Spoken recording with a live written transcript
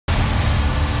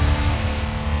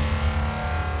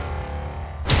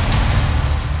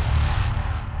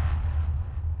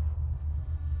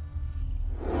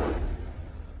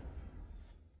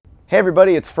Hey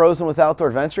everybody, it's Frozen with Outdoor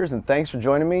Adventures and thanks for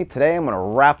joining me. Today I'm going to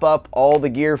wrap up all the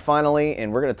gear finally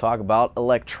and we're going to talk about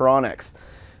electronics.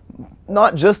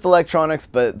 Not just electronics,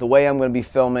 but the way I'm going to be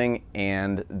filming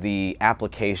and the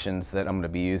applications that I'm going to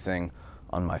be using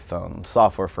on my phone,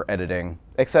 software for editing,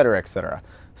 etc., etc.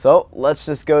 So let's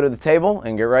just go to the table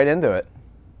and get right into it.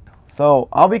 So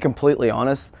I'll be completely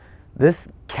honest, this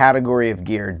category of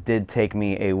gear did take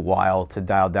me a while to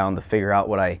dial down to figure out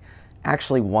what I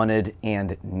actually wanted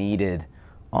and needed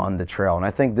on the trail. And I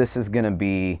think this is going to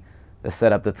be the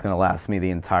setup that's going to last me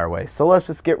the entire way. So let's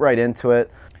just get right into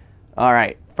it. All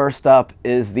right, first up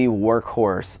is the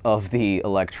workhorse of the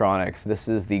electronics. This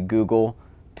is the Google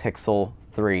Pixel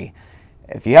 3.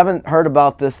 If you haven't heard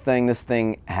about this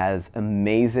thing has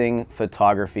amazing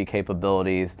photography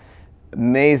capabilities,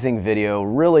 amazing video,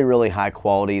 really high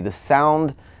quality. The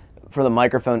sound for the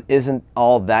microphone isn't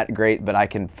all that great, but I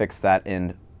can fix that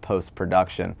in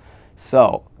post-production.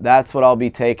 So that's what I'll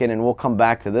be taking, and we'll come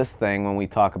back to this thing when we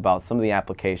talk about some of the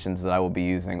applications that I will be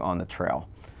using on the trail.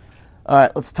 All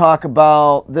right, let's talk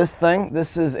about this thing.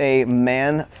 This is a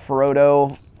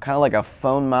Manfrotto, kind of like a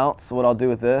phone mount. So what I'll do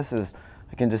with this is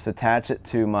I can just attach it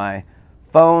to my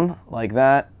phone like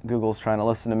that. Google's trying to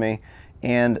listen to me.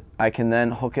 And I can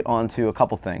then hook it onto a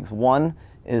couple things. One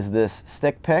is this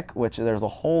stick pick, which there's a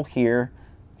hole here.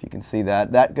 If you can see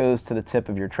that, that goes to the tip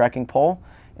of your trekking pole.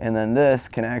 And then this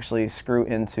can actually screw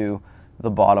into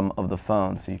the bottom of the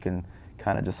phone. So you can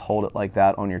kind of just hold it like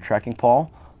that on your trekking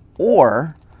pole.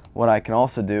 Or what I can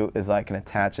also do is I can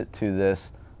attach it to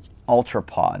this Ultra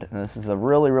Pod. And this is a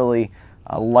really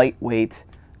lightweight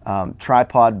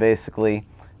tripod basically.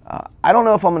 I don't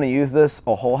know if I'm going to use this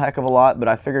a whole heck of a lot, but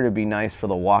I figured it'd be nice for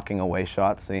the walking away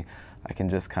shots. See, I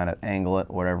can just kind of angle it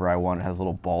wherever I want. It has a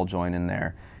little ball joint in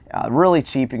there. Really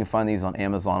cheap. You can find these on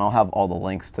Amazon. I'll have all the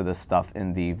links to this stuff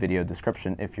in the video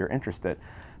description if you're interested.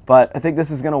 But I think this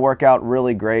is going to work out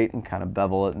really great and kind of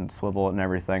bevel it and swivel it and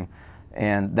everything.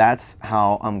 And that's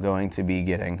how I'm going to be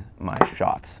getting my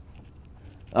shots.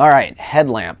 All right,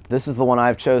 headlamp. This is the one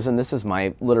I've chosen. This is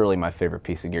literally my favorite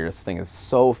piece of gear. This thing is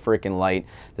so freaking light.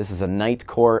 This is a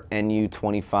Nightcore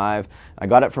NU25. I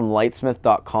got it from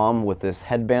lightsmith.com with this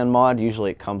headband mod.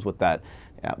 Usually it comes with that,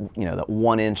 that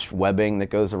 1-inch webbing that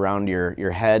goes around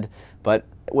your head. But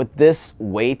with this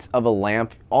weight of a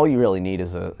lamp, all you really need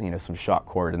is some shot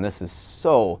cord, and this is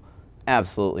so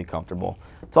absolutely comfortable.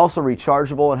 It's also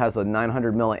rechargeable. It has a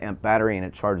 900 milliamp battery and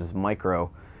it charges micro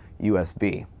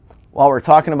USB. While we're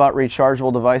talking about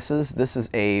rechargeable devices, this is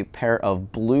a pair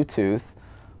of Bluetooth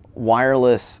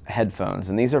wireless headphones,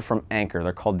 and these are from Anker.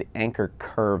 They're called the Anker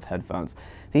Curve headphones.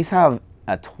 These have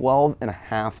a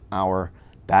 12.5-hour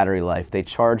battery life. They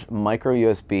charge micro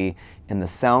USB, and the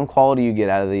sound quality you get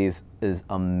out of these is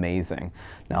amazing.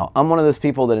 Now, I'm one of those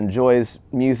people that enjoys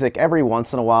music every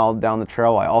once in a while down the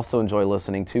trail. I also enjoy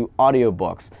listening to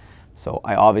audiobooks. So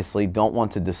I obviously don't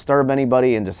want to disturb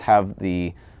anybody and just have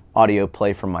the audio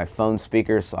play from my phone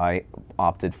speakers, so I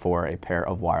opted for a pair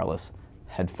of wireless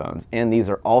headphones. And these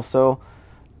are also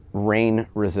rain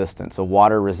resistant, so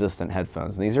water resistant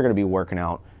headphones. And these are going to be working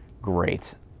out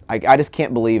great. I just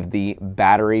can't believe the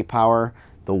battery power,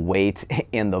 the weight,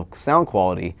 and the sound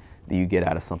quality that you get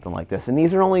out of something like this. And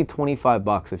these are only 25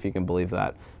 bucks, if you can believe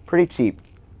that. Pretty cheap.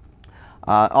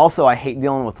 Also, I hate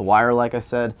dealing with the wire, like I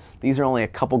said. These are only a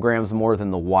couple grams more than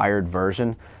the wired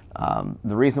version.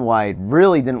 The reason why I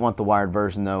really didn't want the wired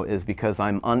version though is because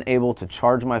I'm unable to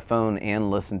charge my phone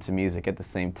and listen to music at the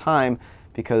same time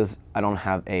because I don't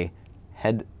have a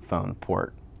headphone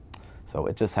port. So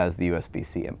it just has the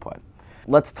USB-C input.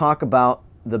 Let's talk about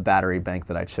the battery bank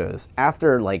that I chose.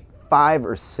 After like 5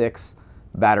 or 6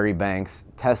 battery banks,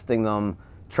 testing them,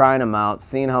 trying them out,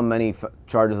 seeing how many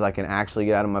charges I can actually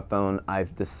get out of my phone,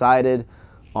 I've decided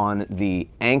on the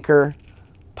Anker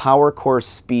Power Core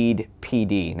Speed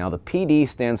PD. Now the PD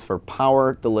stands for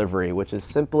power delivery, which is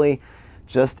simply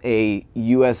just a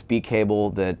USB cable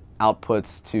that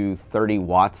outputs to 30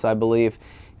 watts, I believe.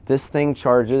 This thing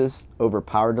charges over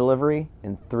power delivery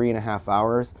in 3.5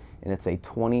 hours, and it's a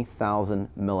 20,000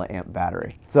 milliamp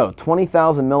battery. So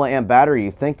 20,000 milliamp battery,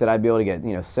 you think that I'd be able to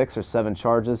get 6 or 7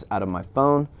 charges out of my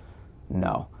phone?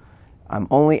 No. I'm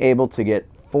only able to get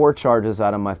 4 charges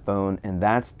out of my phone, and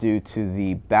that's due to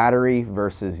the battery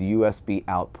versus USB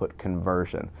output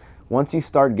conversion. Once you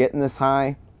start getting this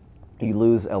high, you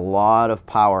lose a lot of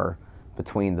power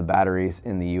between the batteries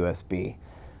and the USB.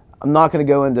 I'm not going to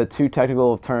go into too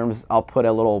technical of terms. I'll put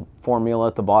a little formula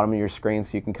at the bottom of your screen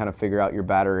so you can kind of figure out your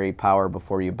battery power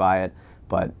before you buy it.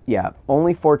 But yeah,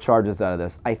 only 4 charges out of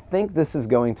this. I think this is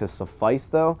going to suffice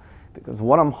though, because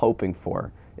what I'm hoping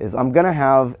for is I'm going to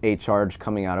have a charge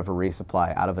coming out of a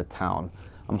resupply out of a town.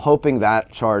 I'm hoping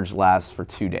that charge lasts for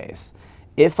 2 days.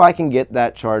 If I can get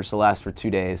that charge to last for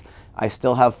 2 days, I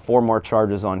still have 4 more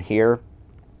charges on here,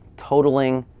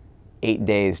 totaling 8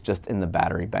 days just in the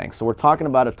battery bank. So we're talking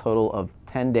about a total of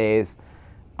 10 days.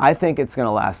 I think it's going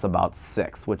to last about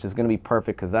 6, which is going to be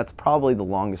perfect because that's probably the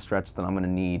longest stretch that I'm going to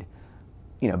need,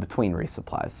 between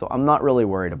resupplies. So I'm not really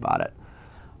worried about it.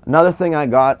 Another thing I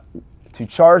got to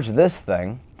charge this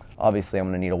thing, obviously I'm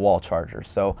going to need a wall charger.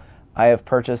 So I have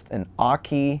purchased an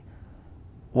Aki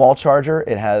wall charger.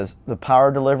 It has the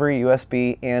power delivery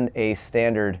USB and a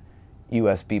standard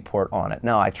USB port on it.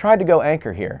 Now I tried to go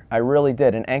Anker here. I really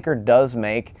did, and Anker does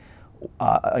make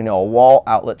a wall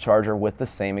outlet charger with the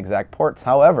same exact ports.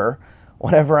 However,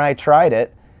 whenever I tried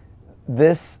it,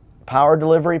 this power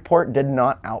delivery port did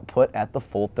not output at the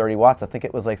full 30 watts. I think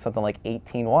it was like something like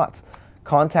 18 watts.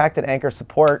 Contacted Anker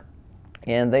support,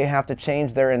 and they have to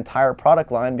change their entire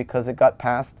product line because it got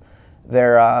past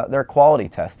their quality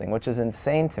testing, which is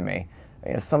insane to me.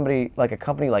 Somebody like a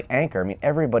company like Anker, I mean,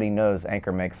 everybody knows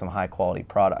Anker makes some high quality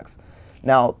products.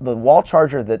 Now, the wall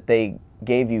charger that they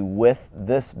gave you with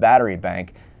this battery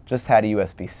bank just had a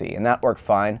USB-C, and that worked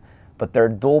fine, but their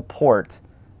dual port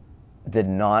did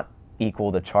not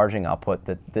equal the charging output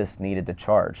that this needed to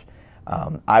charge.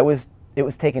 It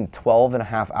was taking 12 and a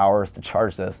half hours to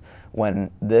charge this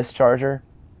when this charger,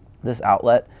 this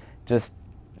outlet, just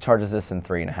charges this in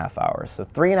 3.5 hours. So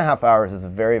 3.5 hours is a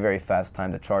very, very fast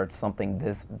time to charge something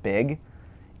this big,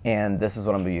 and this is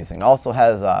what I'm using. It also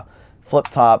has a flip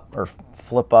top or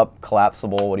flip up,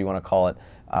 collapsible, what do you want to call it,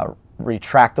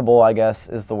 retractable, I guess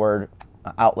is the word,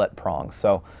 outlet prong.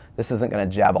 So this isn't going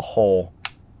to jab a hole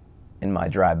in my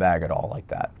dry bag at all like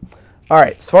that. All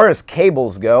right, as far as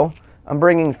cables go, I'm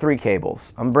bringing 3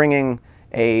 cables. I'm bringing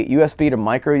a USB to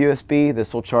micro USB.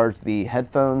 This will charge the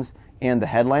headphones and the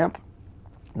headlamp.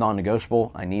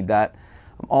 Non-negotiable, I need that.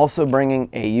 I'm also bringing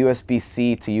a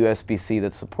USB-C to USB-C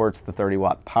that supports the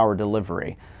 30-watt power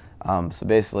delivery. So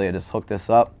basically I just hook this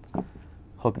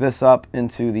up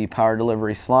into the power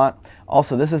delivery slot.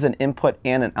 Also, this is an input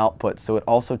and an output, so it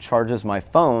also charges my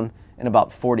phone in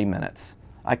about 40 minutes.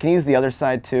 I can use the other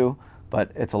side too,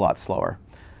 but it's a lot slower.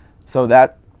 So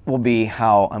that will be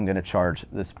how I'm going to charge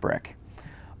this brick.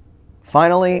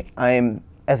 Finally,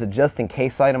 as a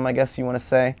just-in-case item, I guess you want to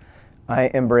say, I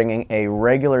am bringing a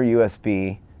regular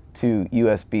USB to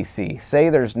USB-C. Say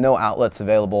there's no outlets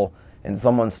available and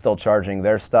someone's still charging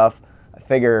their stuff, I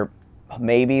figure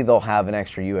maybe they'll have an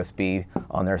extra USB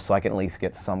on there so I can at least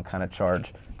get some kind of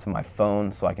charge to my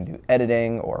phone so I can do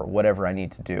editing or whatever I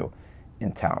need to do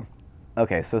in town.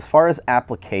 Okay, so as far as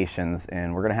applications,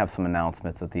 and we're going to have some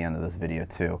announcements at the end of this video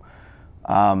too.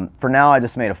 For now, I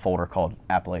just made a folder called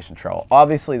Appalachian Trail.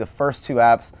 Obviously, the first 2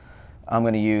 apps I'm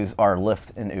going to use are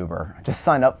Lyft and Uber. I just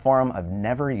signed up for them. I've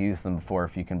never used them before,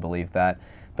 if you can believe that.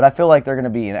 But I feel like they're going to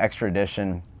be an extra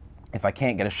addition. If I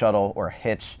can't get a shuttle or a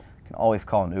hitch, I can always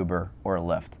call an Uber or a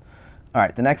Lyft. All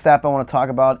right, the next app I want to talk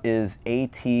about is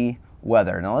AT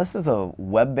Weather. Now, this is a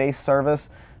web-based service,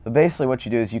 but basically what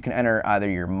you do is you can enter either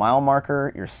your mile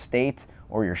marker, your state,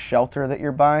 or your shelter that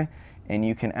you're by, and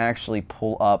you can actually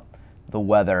pull up the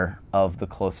weather of the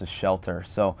closest shelter.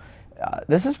 So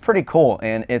this is pretty cool,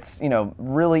 and it's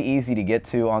really easy to get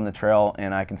to on the trail,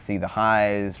 and I can see the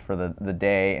highs for the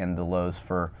day and the lows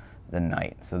for the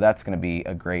night. So that's going to be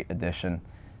a great addition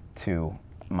to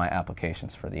my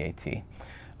applications for the AT.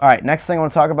 All right, next thing I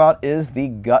want to talk about is the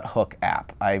Guthook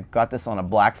app. I got this on a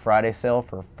Black Friday sale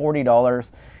for $40.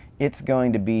 It's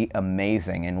going to be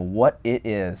amazing, and what it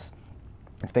is,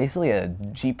 it's basically a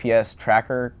GPS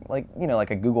tracker, like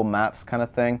a Google Maps kind of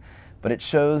thing, but it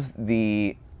shows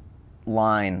the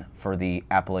line for the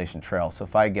Appalachian Trail. So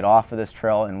if I get off of this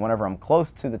trail and whenever I'm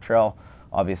close to the trail,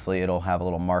 obviously it'll have a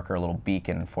little marker, a little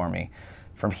beacon for me.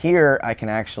 From here, I can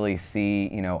actually see,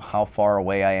 how far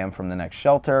away I am from the next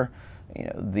shelter,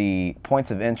 the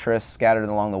points of interest scattered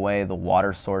along the way, the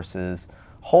water sources,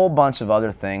 whole bunch of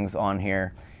other things on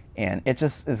here, and it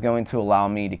just is going to allow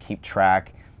me to keep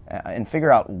track and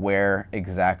figure out where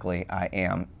exactly I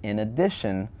am, in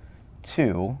addition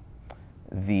to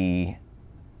the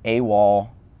AWOL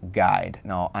guide.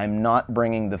 Now, I'm not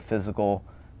bringing the physical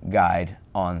guide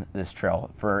on this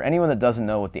trail. For anyone that doesn't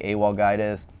know what the AWOL guide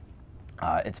is,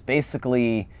 it's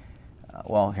basically,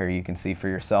 well, here you can see for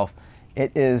yourself.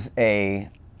 It is I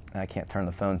can't turn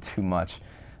the phone too much,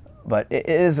 but it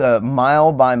is a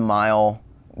mile-by-mile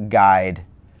guide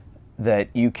that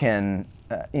you can,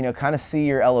 kind of see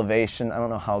your elevation. I don't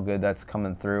know how good that's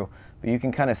coming through, but you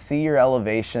can kind of see your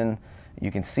elevation.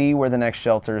 You can see where the next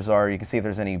shelters are. You can see if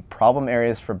there's any problem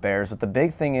areas for bears. But the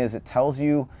big thing is it tells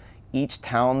you each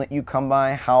town that you come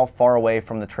by, how far away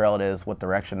from the trail it is, what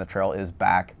direction the trail is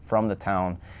back from the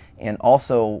town, and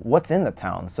also what's in the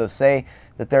town. So say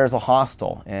that there's a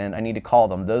hostel and I need to call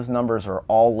them. Those numbers are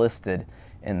all listed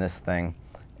in this thing.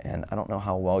 And I don't know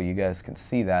how well you guys can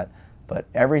see that, but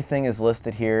everything is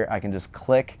listed here. I can just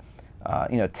click,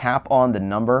 tap on the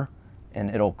number and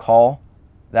it'll call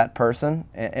that person.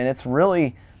 And it's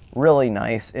really, really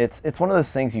nice. It's one of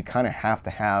those things you kind of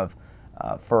have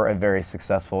for a very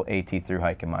successful AT thru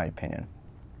hike, in my opinion.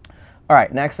 All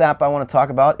right, next app I want to talk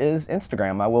about is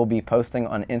Instagram. I will be posting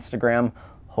on Instagram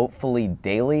hopefully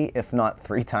daily, if not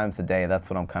 3 times a day. That's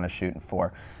what I'm kind of shooting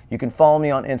for. You can follow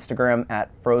me on Instagram at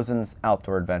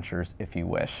frozensoutdooradventures if you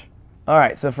wish. All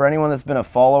right, so for anyone that's been a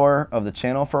follower of the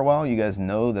channel for a while, you guys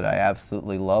know that I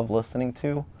absolutely love listening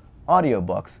to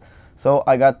audiobooks. So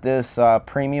I got this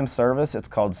premium service. It's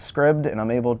called Scribd, and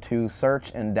I'm able to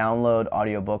search and download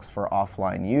audiobooks for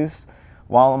offline use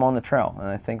while I'm on the trail. And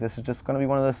I think this is just going to be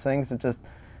one of those things that just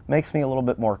makes me a little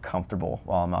bit more comfortable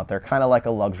while I'm out there, kind of like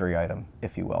a luxury item,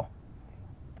 if you will.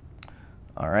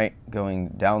 All right, going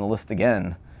down the list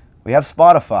again. We have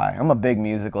Spotify. I'm a big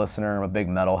music listener. I'm a big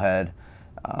metalhead.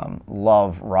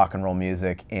 Love rock and roll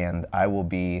music, and I will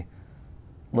be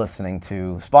listening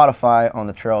to Spotify on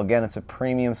the trail. Again, it's a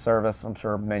premium service. I'm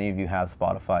sure many of you have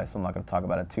Spotify, so I'm not going to talk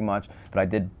about it too much, but I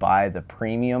did buy the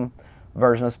premium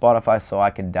version of Spotify so I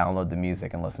can download the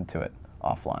music and listen to it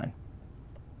offline.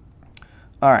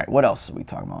 All right, what else are we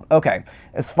talking about? Okay,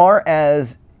 as far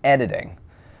as editing,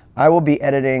 I will be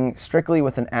editing strictly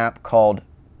with an app called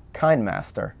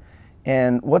KindMaster.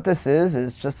 And what this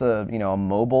is just a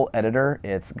mobile editor.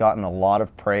 It's gotten a lot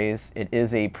of praise. It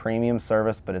is a premium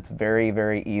service, but it's very,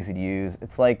 very easy to use.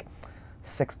 It's like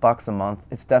 $6 a month.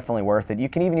 It's definitely worth it. You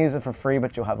can even use it for free,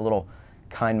 but you'll have a little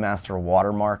KindMaster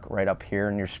watermark right up here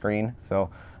in your screen.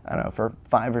 So I don't know, for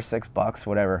 $5 or $6,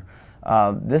 whatever.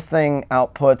 This thing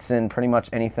outputs in pretty much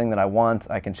anything that I want.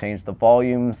 I can change the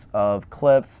volumes of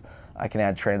clips. I can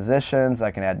add transitions.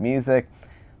 I can add music.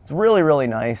 It's really, really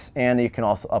nice, and you can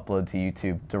also upload to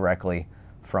YouTube directly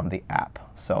from the app.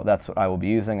 So that's what I will be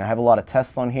using. I have a lot of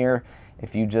tests on here.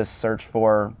 If you just search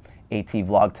for AT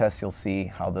vlog tests, you'll see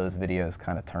how those videos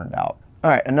kind of turned out.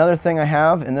 All right, another thing I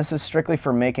have, and this is strictly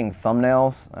for making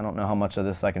thumbnails. I don't know how much of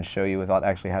this I can show you without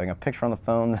actually having a picture on the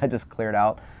phone that I just cleared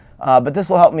out. But this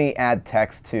will help me add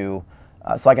text to,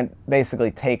 so I can basically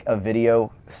take a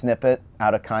video snippet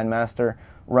out of KindMaster,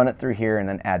 run it through here, and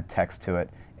then add text to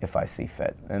it if I see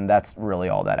fit. And that's really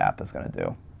all that app is going to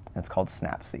do. It's called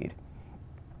Snapseed.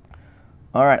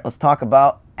 All right, let's talk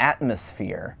about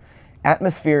Atmosphere.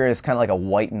 Atmosphere is kind of like a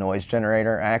white noise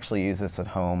generator. I actually use this at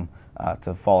home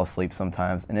to fall asleep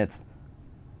sometimes, and it's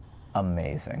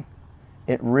amazing.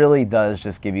 It really does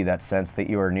just give you that sense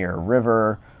that you are near a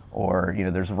river, or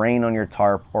there's rain on your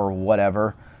tarp or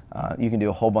whatever. You can do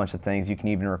a whole bunch of things. You can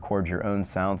even record your own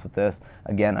sounds with this.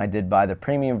 Again, I did buy the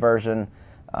premium version.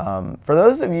 For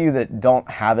those of you that don't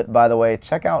have it, by the way,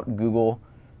 check out Google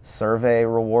Survey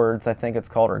Rewards, I think it's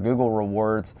called, or Google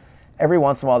Rewards. Every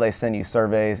once in a while they send you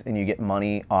surveys and you get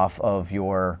money off of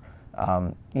your,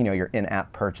 your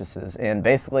in-app purchases. And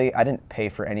basically, I didn't pay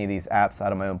for any of these apps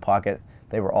out of my own pocket.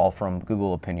 They were all from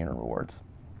Google Opinion Rewards.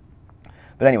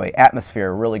 But anyway, Atmosphere,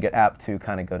 a really good app to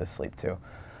kind of go to sleep to.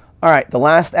 All right, the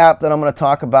last app that I'm going to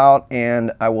talk about,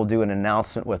 and I will do an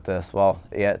announcement with this. Well,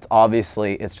 yeah,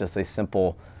 it's just a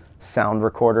simple sound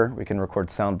recorder. We can record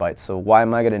sound bites. So why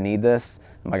am I going to need this?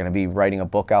 Am I going to be writing a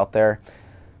book out there?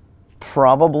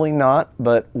 Probably not,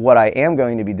 but what I am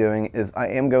going to be doing is I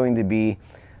am going to be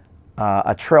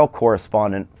a trail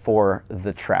correspondent for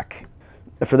The Trek.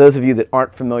 For those of you that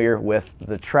aren't familiar with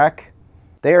The Trek,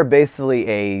 they are basically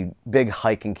a big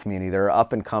hiking community. They're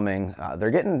up and coming.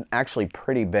 They're getting actually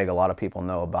pretty big. A lot of people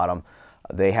know about them.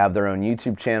 They have their own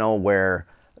YouTube channel where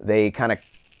they kind of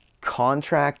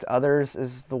contract others,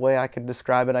 is the way I could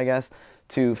describe it, I guess,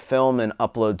 to film and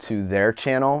upload to their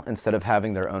channel instead of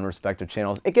having their own respective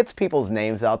channels. It gets people's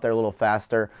names out there a little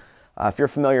faster. If you're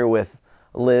familiar with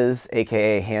Liz,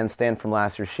 aka Handstand from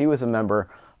last year, she was a member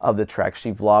of The Trek.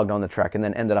 She vlogged on The Trek and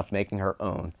then ended up making her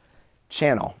own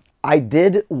channel. I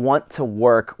did want to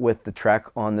work with The Trek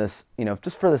on this,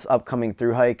 just for this upcoming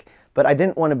thru hike, but I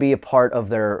didn't want to be a part of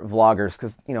their vloggers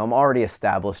because, I'm already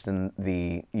established in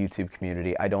the YouTube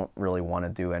community. I don't really want to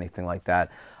do anything like that.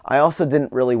 I also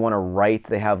didn't really want to write.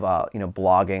 They have,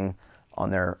 blogging on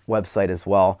their website as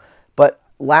well. But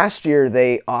last year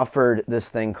they offered this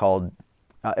thing called,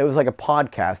 it was like a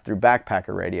podcast through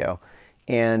Backpacker Radio.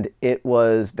 And it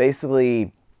was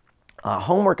basically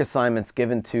homework assignments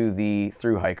given to the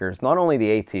thru hikers, not only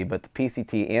the AT, but the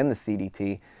PCT and the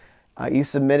CDT, You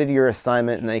submitted your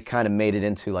assignment and they kind of made it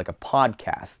into like a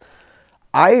podcast.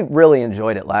 I really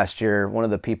enjoyed it last year. One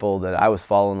of the people that I was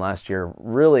following last year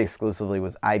really exclusively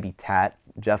was IB Tat,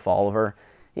 Jeff Oliver.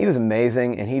 He was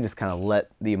amazing, and he just kind of let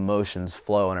the emotions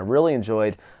flow. And I really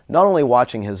enjoyed not only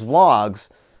watching his vlogs,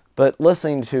 but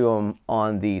listening to him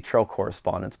on the Trail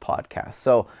Correspondence podcast.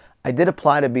 So I did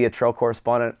apply to be a trail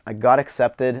correspondent. I got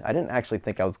accepted. I didn't actually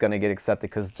think I was going to get accepted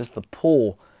because just the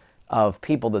pool of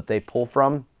people that they pull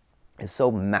from is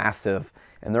so massive,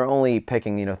 and they're only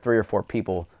picking, 3 or 4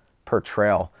 people per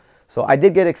trail. So I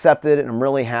did get accepted, and I'm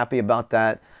really happy about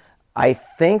that. I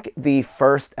think the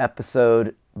first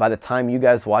episode, by the time you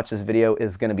guys watch this video,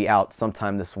 is going to be out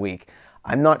sometime this week.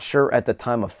 I'm not sure at the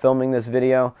time of filming this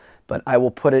video, but I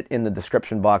will put it in the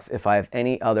description box if I have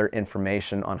any other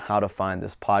information on how to find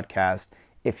this podcast,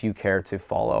 if you care to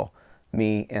follow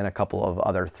me and a couple of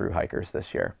other thru hikers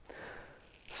this year.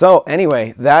 So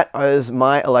anyway, that is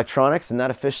my electronics, and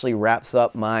that officially wraps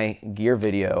up my gear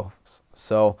video.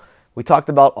 So we talked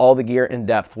about all the gear in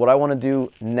depth. What I want to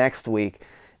do next week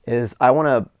is I want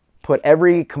to put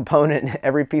every component,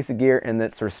 every piece of gear in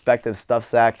its respective stuff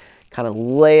sack, kind of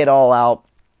lay it all out,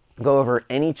 go over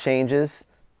any changes,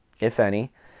 if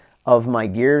any, of my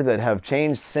gear that have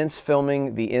changed since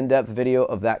filming the in-depth video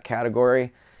of that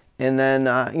category, and then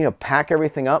pack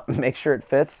everything up and make sure it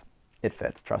fits. It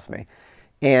fits, trust me.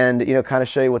 And kind of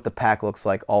show you what the pack looks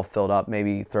like all filled up,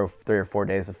 maybe throw 3 or 4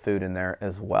 days of food in there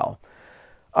as well.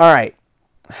 All right,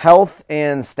 health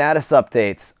and status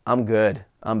updates. I'm good.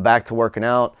 I'm back to working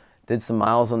out. Did some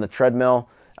miles on the treadmill.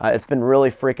 It's been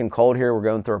really freaking cold here. We're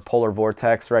going through a polar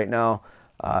vortex right now,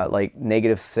 like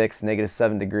 -6,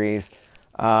 -7 degrees.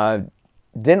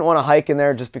 Didn't want to hike in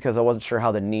there just because I wasn't sure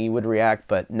how the knee would react,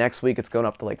 but next week it's going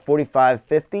up to like 45,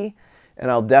 50, and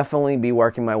I'll definitely be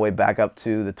working my way back up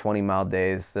to the 20-mile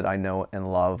days that I know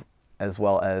and love, as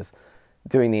well as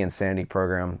doing the Insanity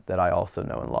program that I also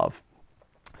know and love.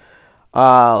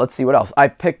 Let's see what else. I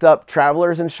picked up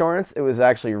traveler's insurance. It was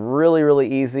actually really, really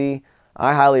easy.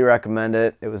 I highly recommend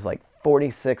it. It was like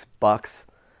 46 bucks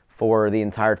for the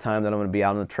entire time that I'm going to be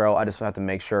out on the trail. I just have to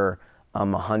make sure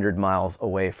I'm 100 miles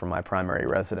away from my primary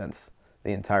residence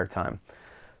the entire time.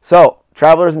 So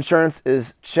traveler's insurance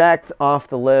is checked off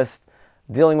the list.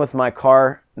 Dealing with my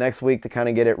car next week to kind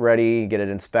of get it ready, get it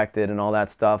inspected and all that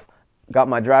stuff. Got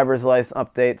my driver's license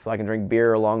update so I can drink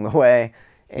beer along the way,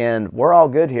 and we're all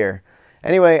good here.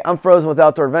 Anyway, I'm Frozen with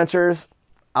Outdoor Adventures.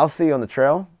 I'll see you on the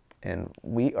trail, and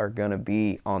we are going to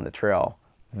be on the trail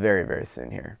very, very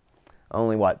soon here.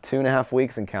 Only, 2.5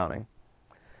 weeks and counting.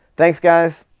 Thanks,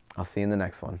 guys. I'll see you in the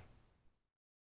next one.